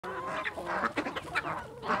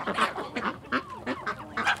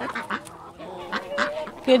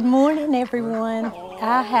Good morning, everyone.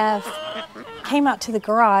 Came out to the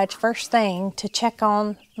garage first thing to check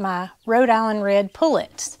on my Rhode Island red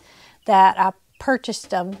pullets that I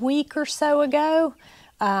purchased a week or so ago.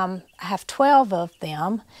 I have 12 of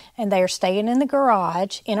them, and they are staying in the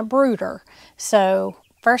garage in a brooder. So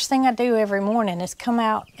first thing I do every morning is come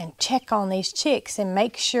out and check on these chicks and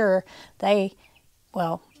make sure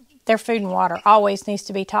their food and water always needs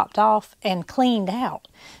to be topped off and cleaned out.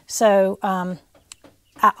 So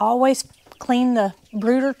I always clean the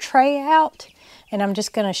brooder tray out, and I'm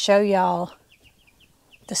just going to show y'all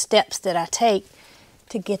the steps that I take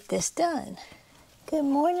to get this done. Good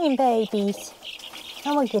morning, babies.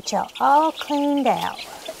 I'm going to get y'all all cleaned out.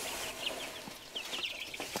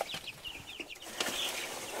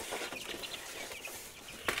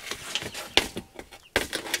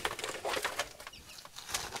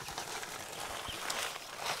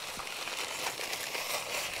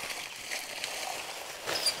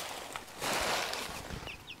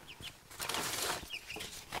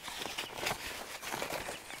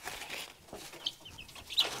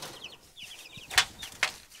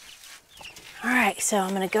 Alright, so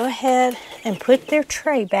I'm going to go ahead and put their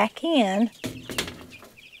tray back in.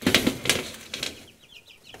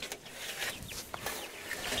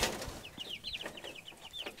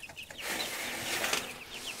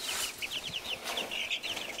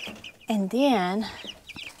 And then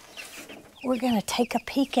we're going to take a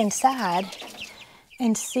peek inside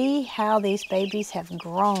and see how these babies have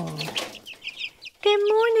grown. Good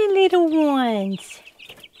morning, little ones.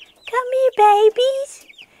 Come here, babies.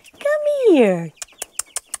 Come here.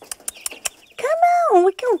 Come on,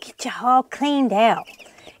 we're going to get you all cleaned out.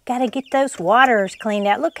 Got to get those waters cleaned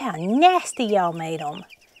out. Look how nasty y'all made them.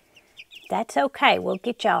 That's okay. We'll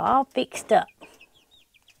get y'all all fixed up.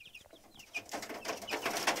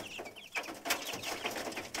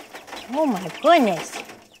 Oh my goodness.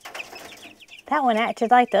 That one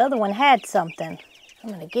acted like the other one had something. I'm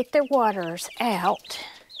going to get their waters out.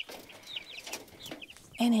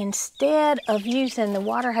 And instead of using the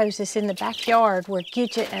water hoses in the backyard where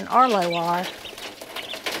Gidget and Arlo are,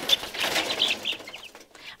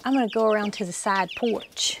 I'm going to go around to the side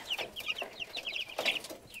porch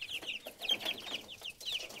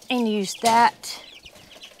and use that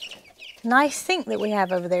nice sink that we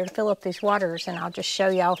have over there to fill up these waters, and I'll just show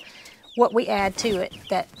y'all what we add to it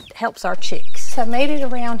that helps our chicks. So I made it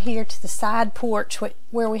around here to the side porch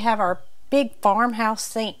where we have our big farmhouse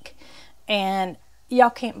sink, and y'all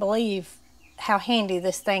can't believe how handy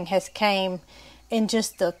this thing has came in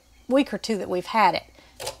just the week or two that we've had it.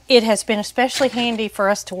 It has been especially handy for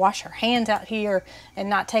us to wash our hands out here and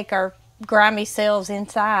not take our grimy selves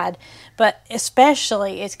inside, but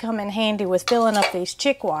especially it's come in handy with filling up these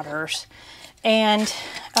chick waters. And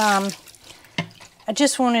I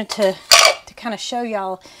just wanted to kind of show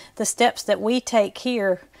y'all the steps that we take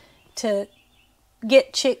here to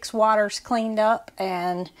get chicks' waters cleaned up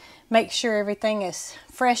and make sure everything is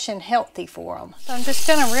fresh and healthy for them. So I'm just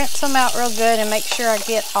going to rinse them out real good and make sure I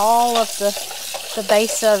get all of the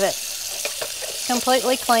base of it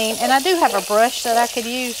completely clean. And I do have a brush that I could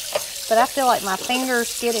use, but I feel like my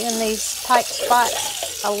fingers get in these tight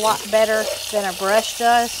spots a lot better than a brush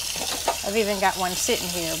does. I've even got one sitting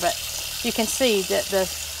here, but you can see that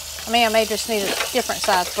I may just need a different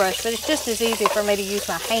size brush, but it's just as easy for me to use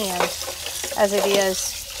my hands as it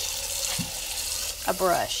is a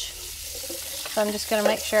brush. So I'm just going to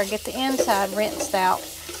make sure I get the inside rinsed out.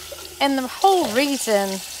 And the whole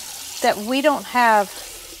reason that we don't have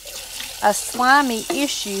a slimy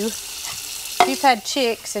issue, if you've had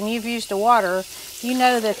chicks and you've used the water, you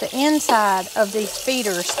know that the inside of these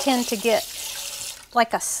feeders tend to get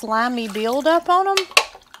like a slimy buildup on them.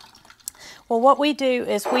 Well, what we do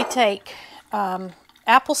is we take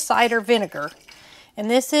apple cider vinegar. And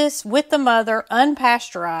this is with the mother,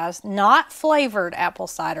 unpasteurized, not flavored apple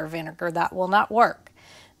cider vinegar. That will not work.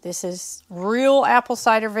 This is real apple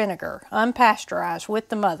cider vinegar, unpasteurized with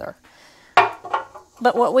the mother.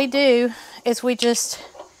 But what we do is we just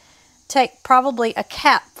take probably a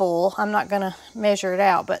capful. I'm not going to measure it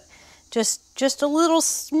out, but just a little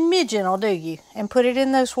smidgen will do you. And put it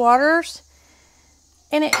in those waters.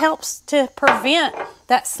 And it helps to prevent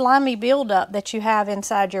that slimy buildup that you have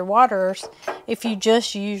inside your waters if you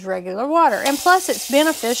just use regular water. And plus it's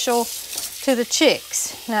beneficial to the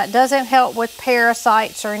chicks. Now it doesn't help with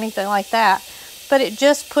parasites or anything like that, but it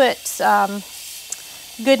just puts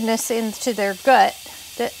goodness into their gut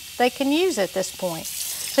that they can use at this point.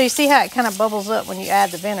 So you see how it kind of bubbles up when you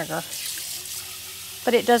add the vinegar.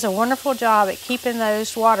 but it does a wonderful job at keeping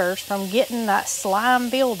those waters from getting that slime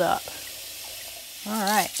buildup. All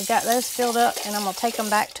right, we got those filled up, and I'm gonna take them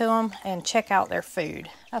back to them and check out their food.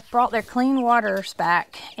 I've brought their clean waters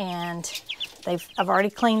back, and I've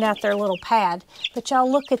already cleaned out their little pad, but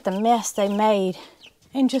y'all look at the mess they made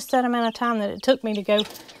in just that amount of time that it took me to go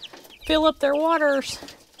fill up their waters.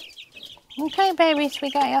 Okay, babies,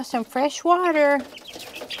 we got y'all some fresh water.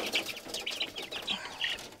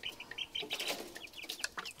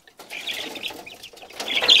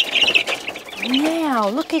 Now,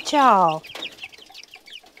 look at y'all.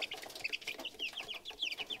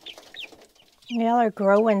 Y'all are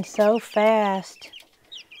growing so fast.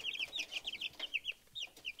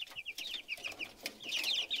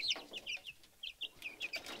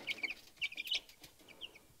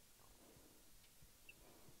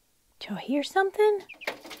 Did y'all hear something?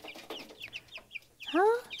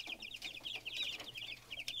 Huh?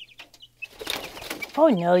 Oh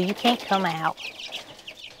no, you can't come out.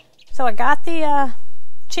 So I got the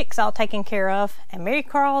chicks all taken care of, and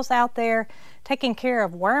Marycarl's out there taking care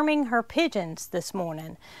of worming her pigeons this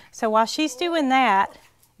morning. So while she's doing that,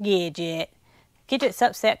 Gidget's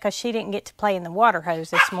upset because she didn't get to play in the water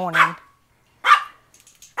hose this morning.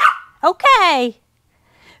 Okay.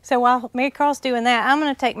 So while Marycarl's doing that, I'm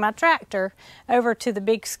going to take my tractor over to the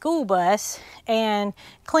big school bus and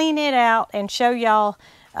clean it out and show y'all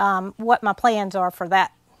what my plans are for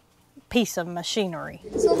that piece of machinery.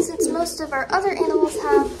 So since most of our other animals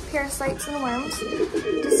have parasites and worms,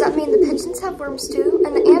 does that mean the pigeons have worms too?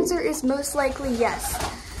 And the answer is most likely yes,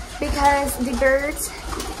 because the birds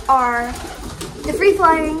are, the free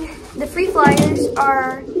flyers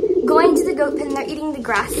are going to the goat pen and they're eating the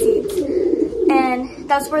grass seeds. And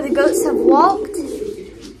that's where the goats have walked,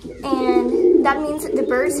 and that means that the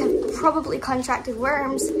birds have probably contracted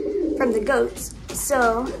worms from the goats.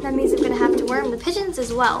 So that means they're gonna have to worm the pigeons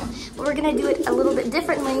as well. But we're gonna do it a little bit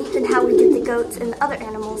differently than how we did the goats and the other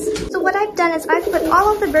animals. So what I've done is I've put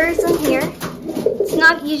all of the birds in here. It's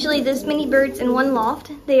not usually this many birds in one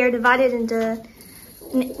loft. They are divided into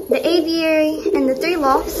the aviary and the 3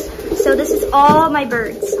 lofts. So this is all my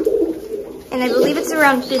birds. And I believe it's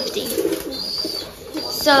around 50.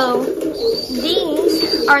 So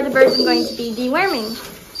these are the birds I'm going to be deworming.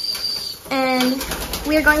 And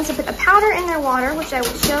we are going to put a powder in their water, which I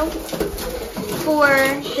will show for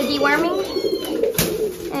the deworming.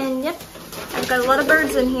 And yep, I've got a lot of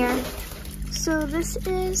birds in here. So this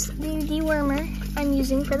is the dewormer I'm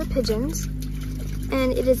using for the pigeons.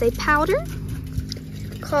 And it is a powder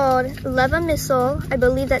called Levamisol. I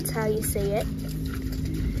believe that's how you say it.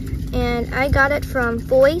 And I got it from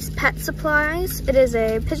Foy's Pet Supplies. It is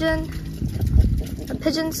a pigeon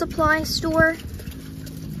supply store.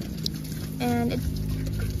 And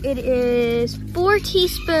it is 4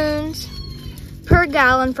 teaspoons per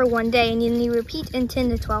gallon for 1 day, and you repeat in 10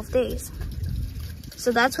 to 12 days.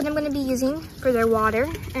 So that's what I'm going to be using for their water.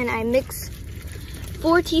 And I mix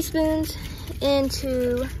 4 teaspoons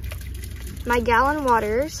into my gallon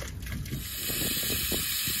waters.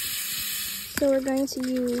 So we're going to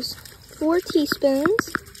use 4 teaspoons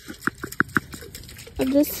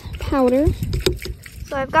of this powder.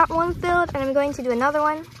 So I've got one filled, and I'm going to do another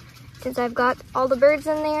one since I've got all the birds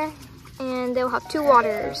in there, and they'll have 2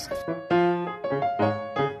 waters.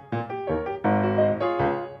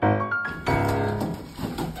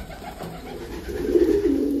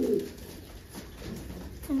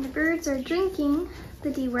 And the birds are drinking the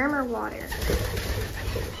dewormer water.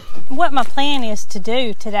 What my plan is to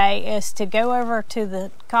do today is to go over to the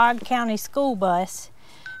Cog County school bus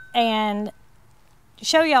and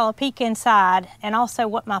show y'all a peek inside, and also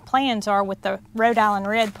what my plans are with the Rhode Island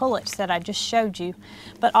red pullets that I just showed you,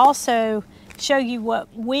 but also show you what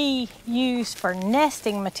we use for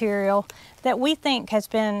nesting material that we think has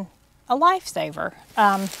been a lifesaver.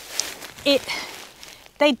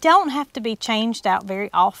 They don't have to be changed out very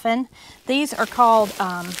often. These are called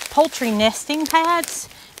poultry nesting pads,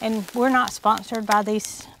 and we're not sponsored by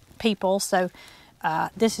these people, so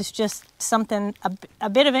this is just something, a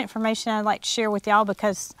bit of information I'd like to share with y'all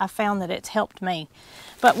because I found that it's helped me.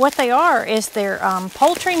 But what they are is they're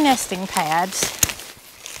poultry nesting pads,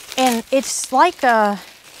 and it's like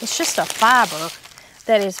it's just a fiber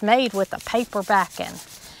that is made with a paper backing.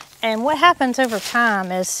 And what happens over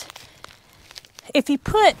time is if you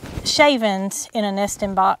put shavings in a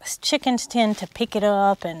nesting box, chickens tend to pick it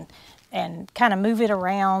up and kind of move it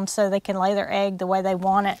around so they can lay their egg the way they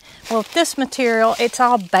want it. Well, with this material, it's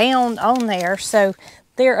all bound on there, so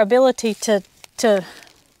their ability to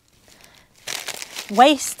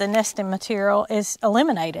waste the nesting material is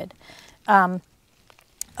eliminated.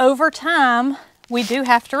 Over time, we do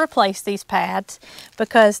have to replace these pads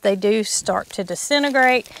because they do start to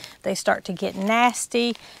disintegrate, they start to get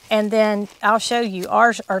nasty, and then I'll show you,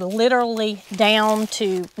 ours are literally down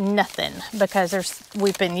to nothing because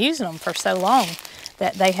we've been using them for so long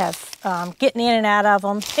that they have, getting in and out of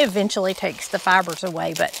them eventually takes the fibers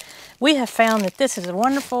away. But we have found that this is a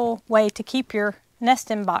wonderful way to keep your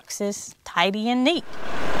nesting boxes tidy and neat.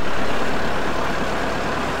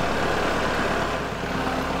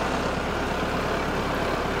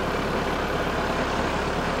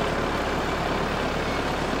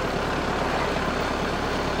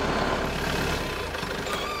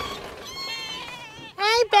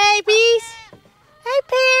 Babies. Hey,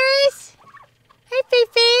 Paris. Hey,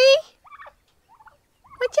 Fifi.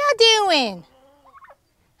 What y'all doing?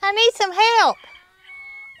 I need some help.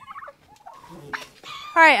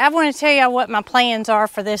 All right, I want to tell y'all what my plans are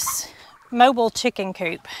for this mobile chicken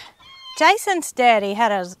coop. Jason's daddy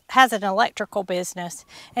has an electrical business,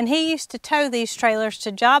 and he used to tow these trailers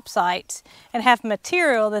to job sites and have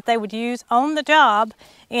material that they would use on the job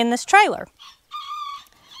in this trailer.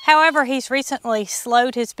 However, he's recently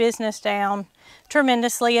slowed his business down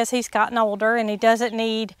tremendously as he's gotten older, and he doesn't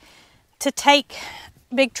need to take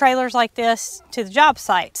big trailers like this to the job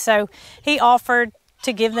site. So he offered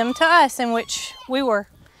to give them to us, in which we were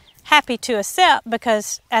happy to accept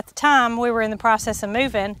because at the time we were in the process of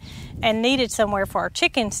moving and needed somewhere for our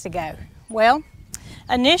chickens to go. Well,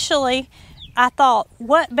 initially I thought,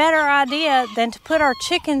 what better idea than to put our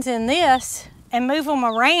chickens in this and move them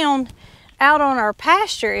around out on our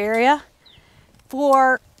pasture area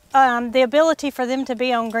for the ability for them to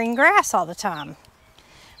be on green grass all the time.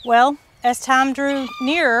 Well, as time drew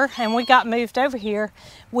nearer and we got moved over here,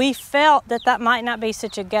 we felt that that might not be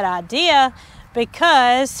such a good idea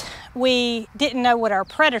because we didn't know what our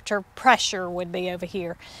predator pressure would be over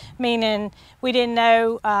here. Meaning we didn't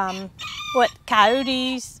know what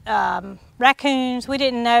coyotes, raccoons, we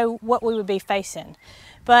didn't know what we would be facing.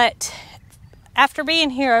 But after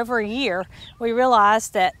being here over a year, we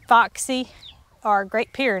realized that Foxy, our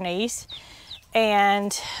Great Pyrenees,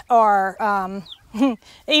 and our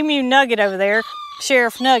Emu Nugget over there,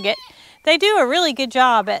 Sheriff Nugget, they do a really good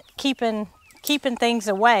job at keeping things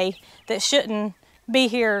away that shouldn't be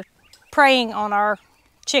here preying on our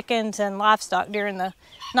chickens and livestock during the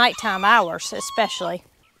nighttime hours especially.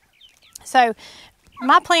 So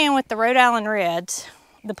my plan with the Rhode Island Reds,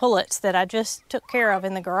 the pullets that I just took care of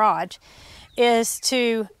in the garage, is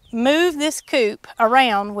to move this coop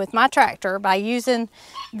around with my tractor by using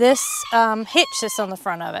this hitch that's on the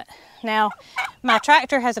front of it. Now, my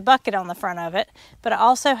tractor has a bucket on the front of it, but I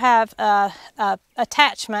also have a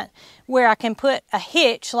attachment where I can put a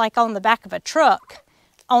hitch like on the back of a truck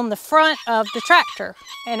on the front of the tractor,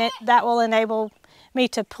 and that will enable me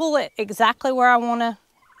to pull it exactly where I want to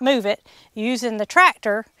move it using the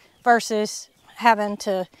tractor versus having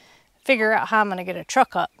to figure out how I'm going to get a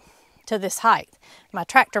truck up to this height. My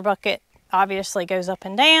tractor bucket obviously goes up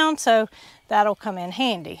and down, so that'll come in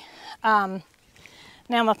handy.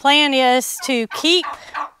 Now my plan is to keep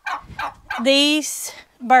these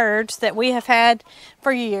birds that we have had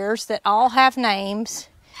for years that all have names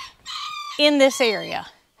in this area.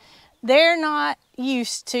 They're not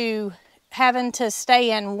used to having to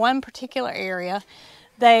stay in one particular area.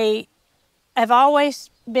 They have always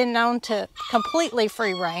been known to completely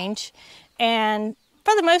free range, and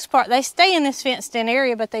for the most part they stay in this fenced in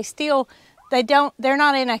area, but they're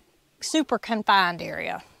not in a super confined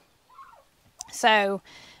area. So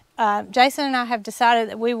Jason and I have decided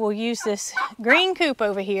that we will use this green coop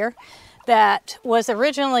over here that was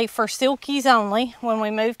originally for silkies only when we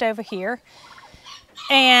moved over here.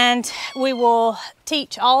 And we will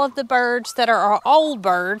teach all of the birds that are our old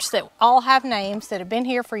birds that all have names that have been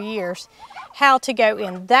here for years how to go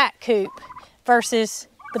in that coop versus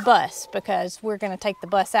the bus, because we're going to take the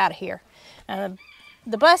bus out of here.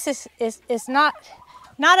 The bus is not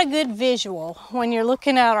a good visual when you're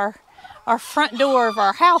looking at our front door of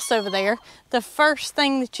our house over there. The first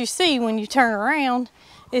thing that you see when you turn around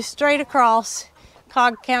is straight across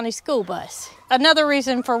Cog County School Bus. Another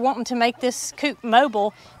reason for wanting to make this coop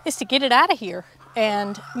mobile is to get it out of here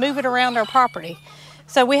and move it around our property.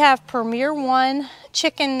 So we have Premier 1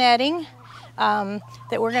 chicken netting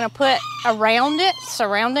that we're going to put around it,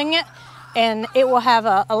 surrounding it, and it will have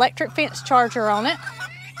an electric fence charger on it.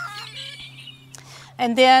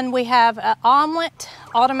 And then we have an omelet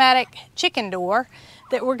automatic chicken door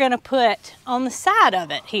that we're going to put on the side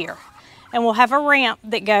of it here. And we'll have a ramp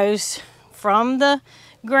that goes from the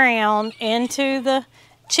ground into the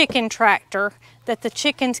chicken tractor that the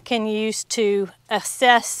chickens can use to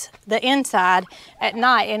assess the inside at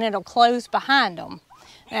night, and it'll close behind them.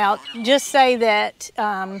 Now, just say that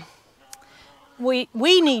we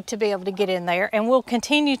need to be able to get in there, and we'll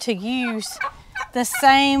continue to use the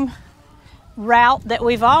same route that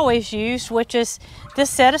we've always used, which is this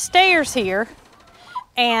set of stairs here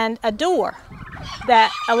and a door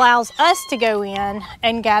that allows us to go in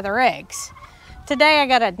and gather eggs. Today I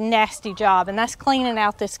got a nasty job, and that's cleaning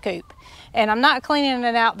out this coop. And I'm not cleaning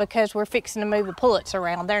it out because we're fixing to move the pullets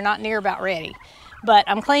around. They're not near about ready. But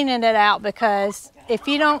I'm cleaning it out because if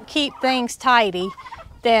you don't keep things tidy,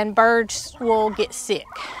 then birds will get sick.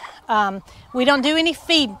 We don't do any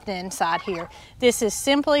feeding inside here. This is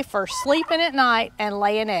simply for sleeping at night and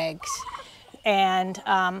laying eggs. And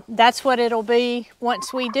that's what it'll be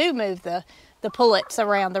once we do move the pullets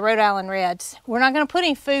around, the Rhode Island Reds. We're not going to put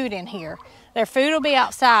any food in here. Their food will be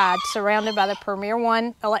outside, surrounded by the Premier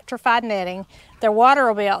One electrified netting. Their water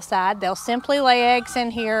will be outside. They'll simply lay eggs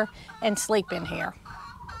in here and sleep in here.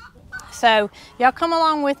 So y'all come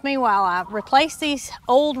along with me while I replace these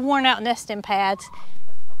old worn out nesting pads.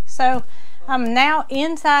 So I'm now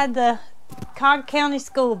inside the Cog County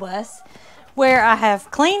school bus where I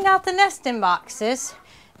have cleaned out the nesting boxes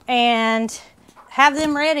and have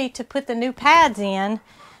them ready to put the new pads in.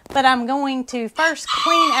 But I'm going to first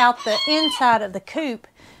clean out the inside of the coop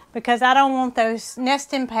because I don't want those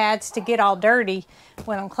nesting pads to get all dirty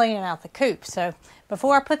when I'm cleaning out the coop. So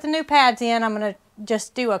before I put the new pads in, I'm going to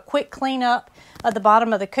just do a quick cleanup of the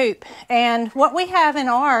bottom of the coop. And what we have in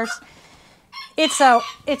ours, it's a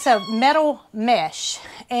metal mesh,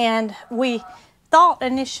 and we thought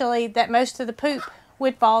initially that most of the poop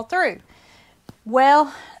would fall through.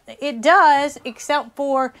 Well, it does, except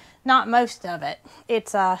for not most of it.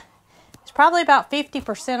 It's probably about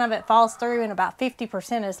 50% of it falls through and about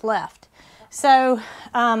 50% is left. So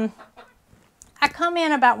I come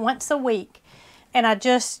in about once a week and I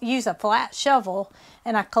just use a flat shovel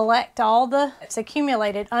and I collect all that's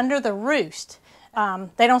accumulated under the roost.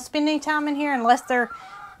 They don't spend any time in here unless they're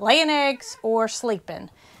laying eggs or sleeping.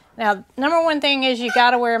 Now, number one thing is you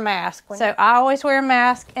gotta wear a mask. So I always wear a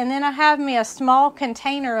mask, and then I have me a small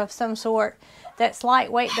container of some sort that's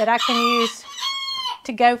lightweight that I can use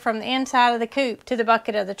to go from the inside of the coop to the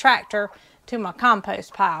bucket of the tractor to my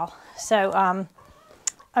compost pile. So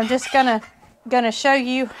I'm just gonna show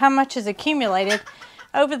you how much is accumulated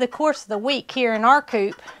over the course of the week here in our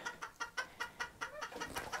coop,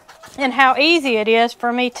 and how easy it is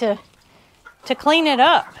for me to clean it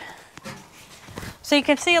up. So you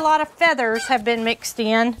can see a lot of feathers have been mixed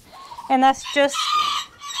in, and that's just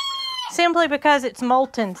simply because it's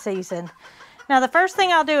molting season. Now the first thing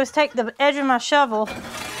I'll do is take the edge of my shovel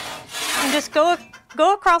and just go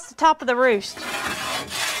across the top of the roost.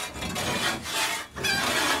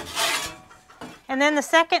 And then the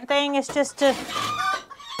second thing is just to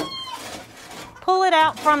pull it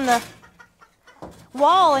out from the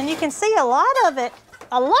wall, and you can see a lot of it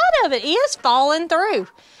is falling through.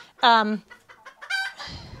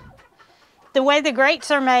 The way the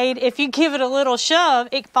grates are made, if you give it a little shove,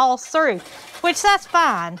 it falls through, which that's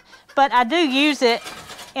fine. But I do use it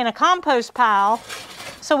in a compost pile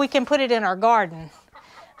so we can put it in our garden.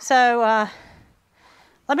 So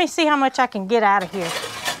let me see how much I can get out of here.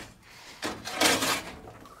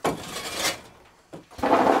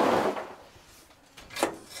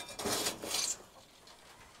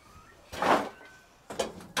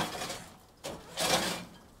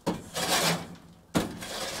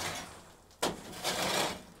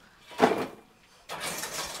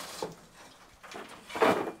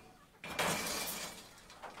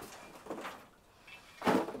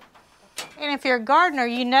 And if you're a gardener,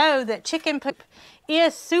 you know that chicken poop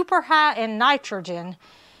is super high in nitrogen,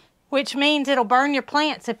 which means it'll burn your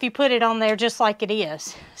plants if you put it on there just like it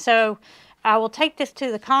is. So I will take this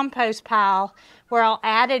to the compost pile where I'll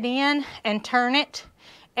add it in and turn it.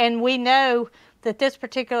 And we know that this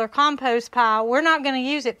particular compost pile, we're not going to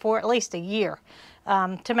use it for at least a year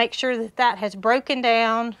to make sure that that has broken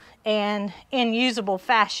down and in usable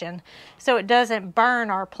fashion so it doesn't burn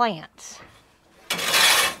our plants.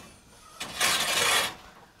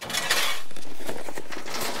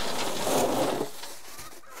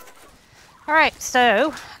 All right,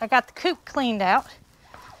 so I got the coop cleaned out.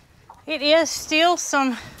 It is still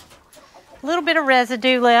some little bit of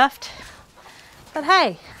residue left, but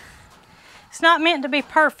hey, it's not meant to be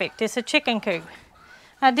perfect. It's a chicken coop.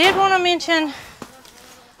 I did want to mention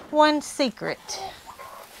one secret,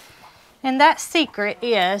 and that secret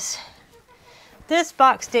is this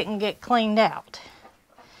box didn't get cleaned out,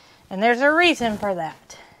 and there's a reason for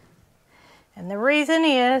that. And the reason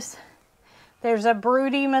is there's a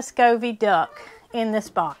broody Muscovy duck in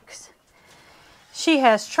this box. She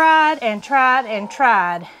has tried and tried and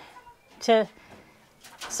tried to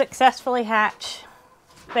successfully hatch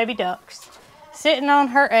baby ducks, sitting on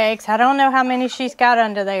her eggs. I don't know how many she's got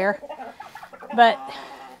under there, but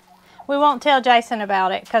we won't tell Jason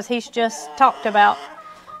about it because he's just talked about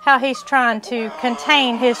how he's trying to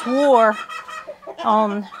contain his war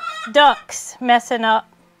on ducks messing up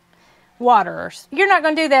waterers. You're not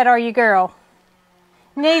going to do that, are you, girl?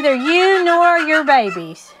 Neither you nor your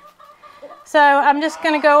babies. So I'm just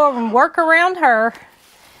going to go over and work around her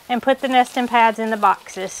and put the nesting pads in the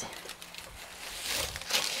boxes.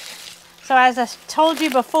 So as I told you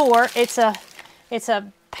before, it's a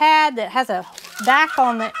pad that has a back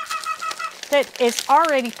on it that is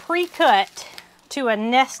already pre-cut to a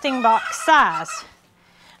nesting box size.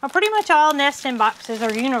 Now, pretty much all nesting boxes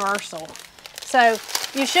are universal, so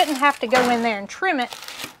you shouldn't have to go in there and trim it.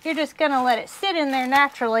 You're just going to let it sit in there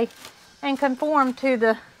naturally and conform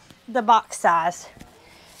to the box size.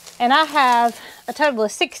 And I have a total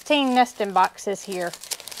of 16 nesting boxes here.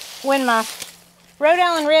 When my Rhode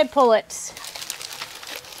Island red pullets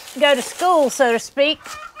go to school, so to speak,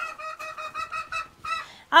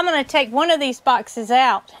 I'm going to take one of these boxes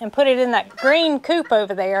out and put it in that green coop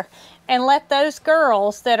over there and let those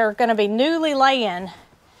girls that are going to be newly laying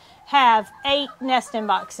have 8 nesting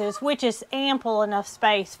boxes, which is ample enough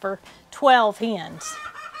space for 12 hens.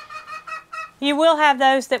 You will have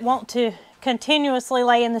those that want to continuously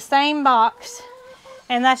lay in the same box,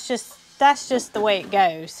 and that's just the way it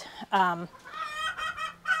goes.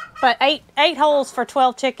 But eight holes for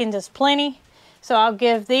 12 chickens is plenty. So I'll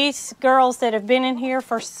give these girls that have been in here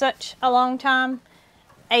for such a long time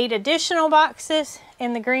 8 additional boxes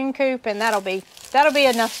in the green coop, and that'll be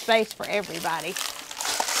enough space for everybody.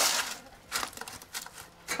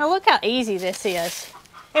 Now look how easy this is.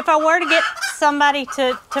 If I were to get somebody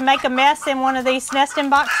to make a mess in one of these nesting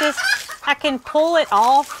boxes, I can pull it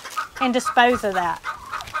off and dispose of that.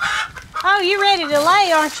 Oh, you ready to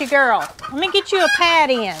lay, aren't you, girl? Let me get you a pad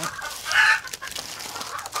in.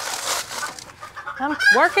 I'm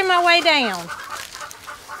working my way down.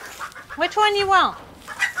 Which one you want?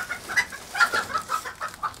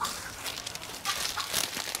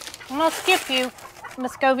 I'm gonna skip you,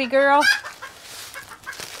 Muscovy girl.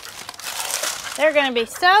 They're gonna be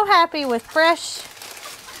so happy with fresh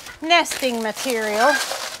nesting material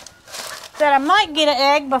that I might get an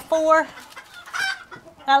egg before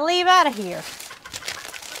I leave out of here.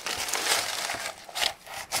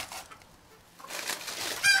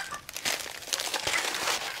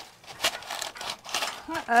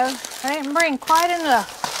 Uh-oh, I didn't bring quite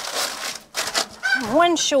enough.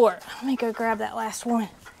 One short. Let me go grab that last one.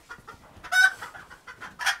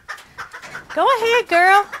 Go ahead,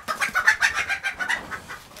 girl.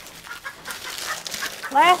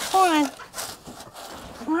 Last one.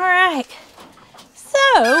 All right.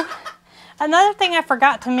 So, another thing I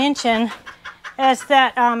forgot to mention is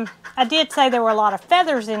that I did say there were a lot of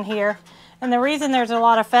feathers in here. And the reason there's a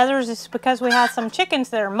lot of feathers is because we have some chickens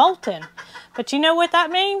that are molting. But you know what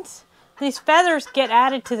that means? These feathers get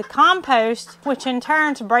added to the compost, which in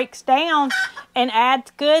turn breaks down and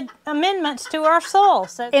adds good amendments to our soil.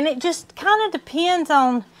 And it just kind of depends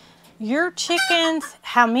on your chickens,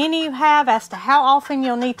 how many you have, as to how often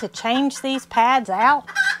you'll need to change these pads out.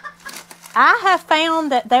 I have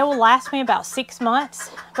found that they will last me about 6 months,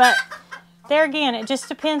 but there again, it just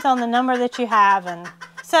depends on the number that you have. And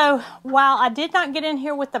so while I did not get in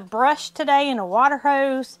here with a brush today and a water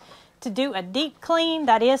hose to do a deep clean,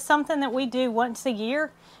 that is something that we do once a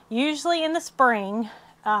year, usually in the spring.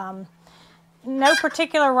 No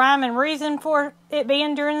particular rhyme and reason for it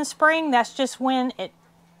being during the spring. That's just when it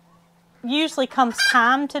usually comes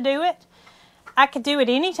time to do it. I could do it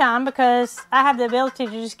anytime because I have the ability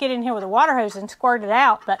to just get in here with a water hose and squirt it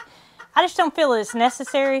out, but I just don't feel it's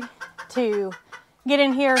necessary to get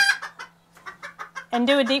in here and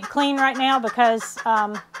do a deep clean right now because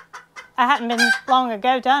I hadn't been long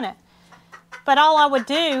ago done it. But all I would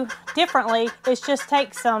do differently is just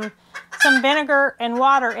take some vinegar and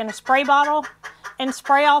water in a spray bottle and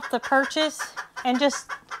spray off the perches and just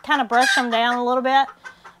kind of brush them down a little bit,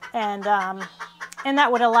 and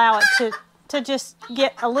that would allow it to just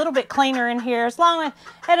get a little bit cleaner in here, as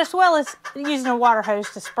well as using a water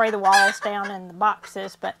hose to spray the walls down in the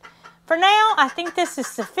boxes. But for now, I think this is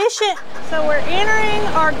sufficient. So we're entering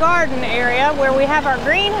our garden area where we have our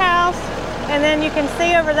greenhouse, and then you can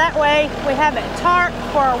see over that way we have it tarped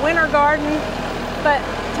for our winter garden. But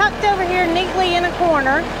tucked over here neatly in a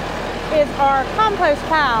corner is our compost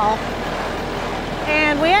pile,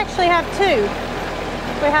 and we actually have 2.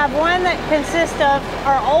 We have one that consists of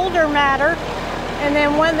our older matter, and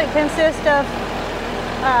then one that consists of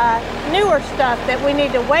newer stuff that we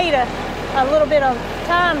need to wait a little bit of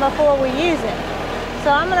time before we use it. So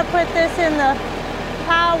I'm gonna put this in the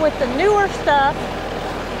pile with the newer stuff.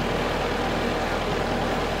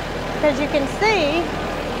 Because you can see,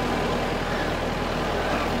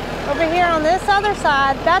 over here on this other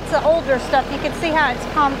side, that's the older stuff. You can see how it's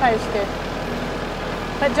composted.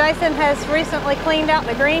 But Jason has recently cleaned out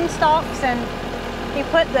the green stalks, and he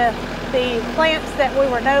put the plants that we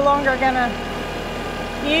were no longer gonna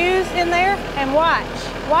use in there. And watch,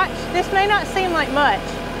 this may not seem like much,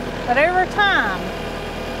 but over time,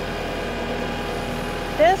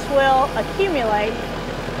 this will accumulate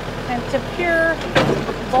into pure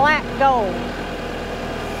black gold.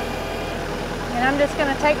 And I'm just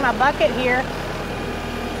gonna take my bucket here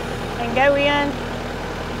and go in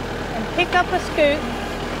and pick up a scoop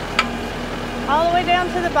all the way down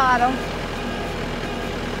to the bottom.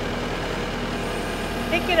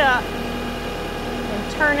 Pick it up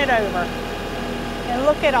and turn it over. And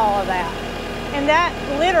look at all of that. And that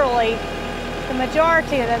literally, the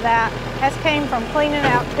majority of that has came from cleaning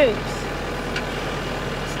out coops.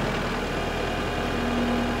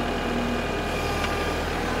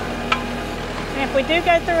 And if we do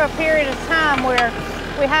go through a period of time where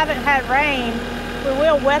we haven't had rain, we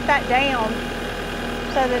will wet that down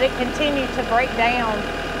so that it continues to break down.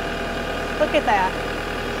 Look at that.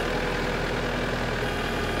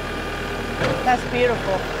 That's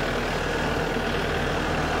beautiful.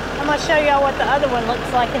 I'm going to show y'all what the other one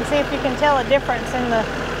looks like and see if you can tell a difference in the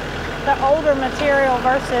older material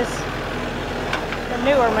versus the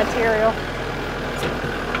newer material.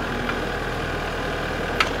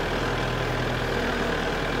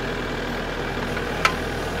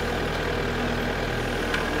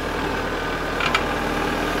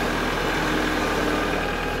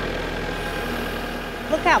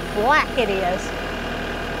 Look how black it is.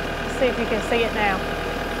 Let's see if you can see it now.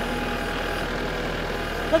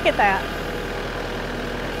 Look at that.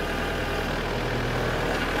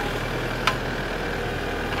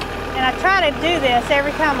 And I try to do this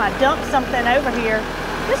every time I dump something over here,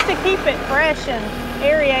 just to keep it fresh and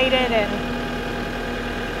aerated. And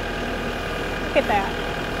look at that.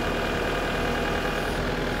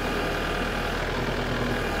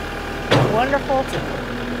 Wonderful.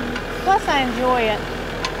 Plus I enjoy it.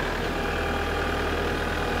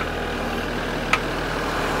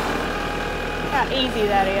 How easy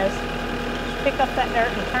that is. Just pick up that dirt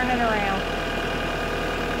and turn it around.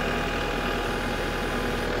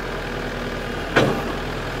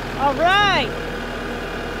 All right.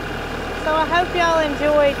 So I hope y'all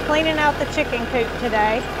enjoyed cleaning out the chicken coop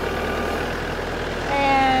today.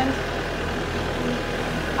 And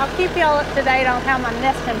I'll keep y'all up to date on how my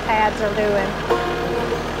nesting pads are doing.